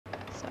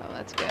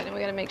That's good. And we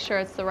got to make sure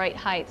it's the right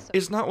height. So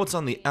It's not what's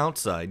on the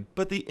outside,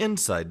 but the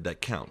inside that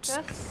counts.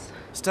 this,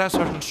 Staff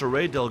Sergeant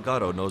Sheree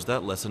Delgado knows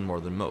that lesson more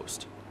than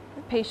most.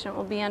 the patient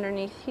will be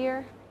underneath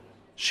here.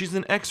 She's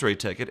an X-ray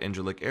tech at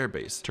Incirlik Air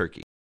Base,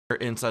 Turkey. Her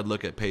inside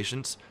look at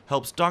patients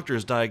helps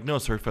doctors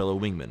diagnose her fellow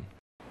wingmen.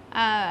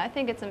 I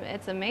think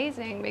it's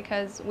amazing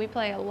because we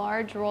play a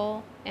large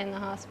role in the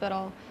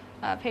hospital.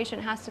 A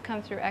patient has to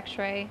come through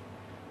X-ray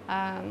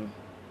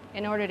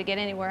in order to get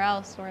anywhere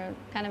else. We're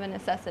kind of a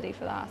necessity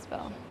for the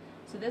hospital.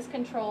 So this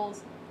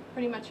controls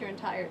pretty much your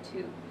entire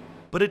tube.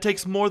 But it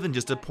takes more than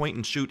just a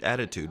point-and-shoot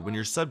attitude when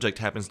your subject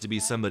happens to be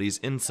somebody's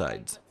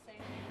insides.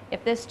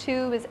 If this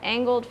tube is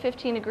angled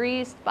 15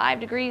 degrees, 5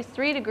 degrees,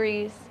 3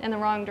 degrees in the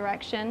wrong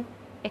direction,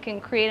 it can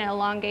create an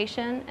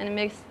elongation and a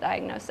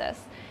misdiagnosis.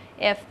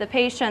 If the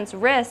patient's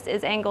wrist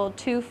is angled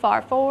too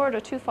far forward or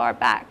too far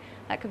back,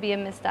 that could be a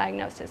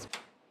misdiagnosis.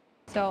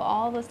 So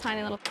all those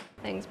tiny little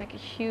things make a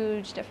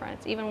huge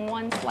difference. Even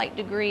one slight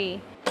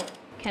degree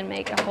can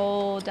make a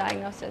whole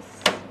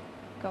diagnosis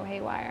go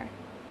haywire.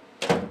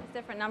 What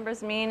different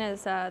numbers mean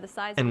is the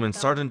size. And when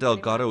Sergeant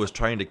Delgado is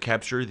trying to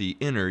capture the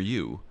inner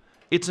you,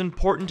 it's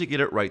important to get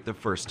it right the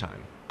first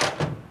time.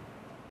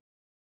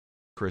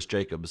 Chris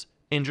Jacobs,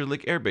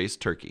 Incirlik Air Base,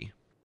 Turkey.